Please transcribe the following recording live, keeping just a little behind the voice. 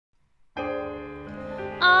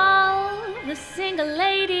the single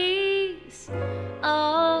ladies,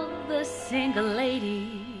 all the single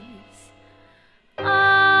ladies,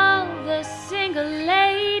 all the single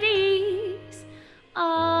ladies,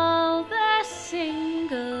 all the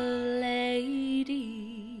single ladies.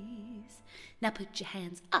 Now put your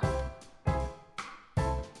hands up.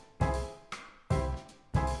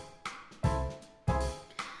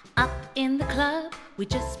 Up in the club, we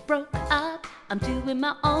just broke up. I'm doing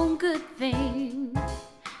my own good thing.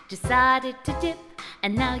 Decided to dip,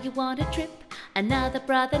 and now you want a trip. Another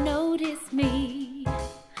brother noticed me.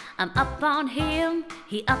 I'm up on him,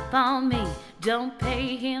 he up on me. Don't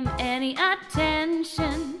pay him any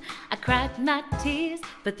attention. I cried my tears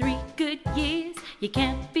for 3 good years. You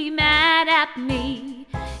can't be mad at me.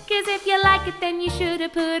 'Cause if you like it, then you should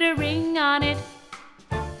have put a ring on it.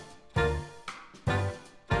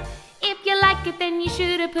 If you like it, then you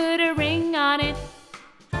should have put a ring on it.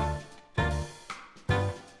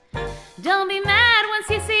 Don't be mad once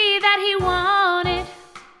you see that he want it.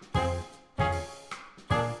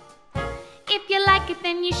 If you like it,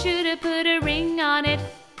 then you should have put a ring on it.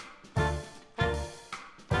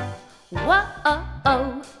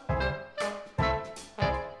 Whoa-oh-oh.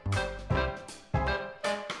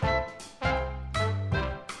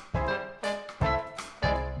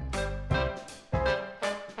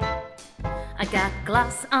 I got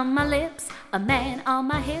gloss on my lips, a man on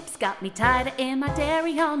my hips, got me tighter in my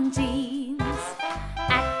dairy on jeans.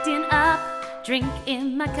 Acting up, drink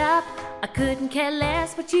in my cup, I couldn't care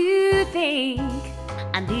less what you think.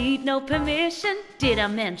 I need no permission, did I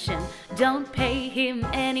mention? Don't pay him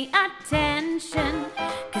any attention.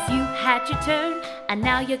 'Cause you had your turn, and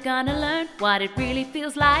now you're gonna learn what it really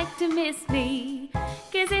feels like to miss me.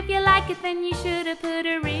 'Cause if you like it, then you should have put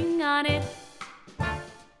a ring on it.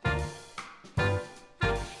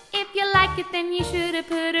 If you like it, then you should have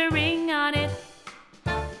put a ring on it.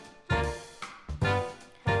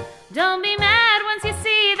 Don't be mad once you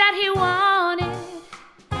see that he want it.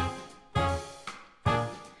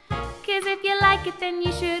 'Cause if you like it, then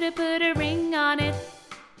you should have put a ring on it.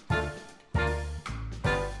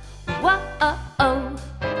 Whoa-oh-oh.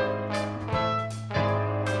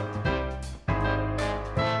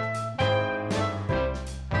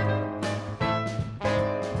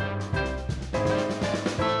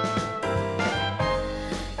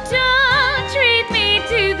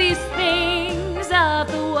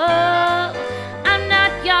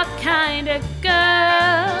 Kind of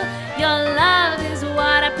girl, your love is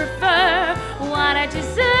what I prefer. What I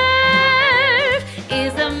deserve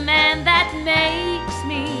is a man that makes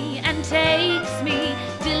me and takes me,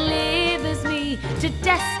 delivers me to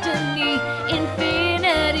destiny,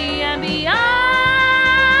 infinity and beyond.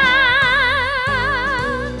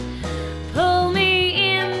 Pull me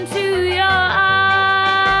into your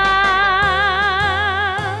arms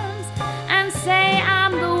and say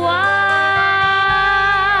I'm the one.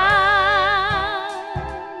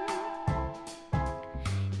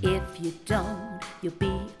 If you don't, you'll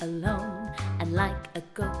be alone, and like a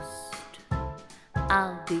ghost,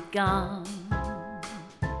 I'll be gone.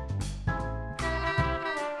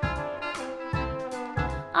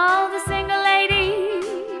 All the single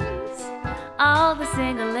ladies, all the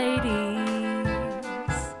single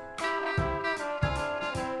ladies.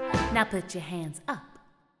 Now put your hands up.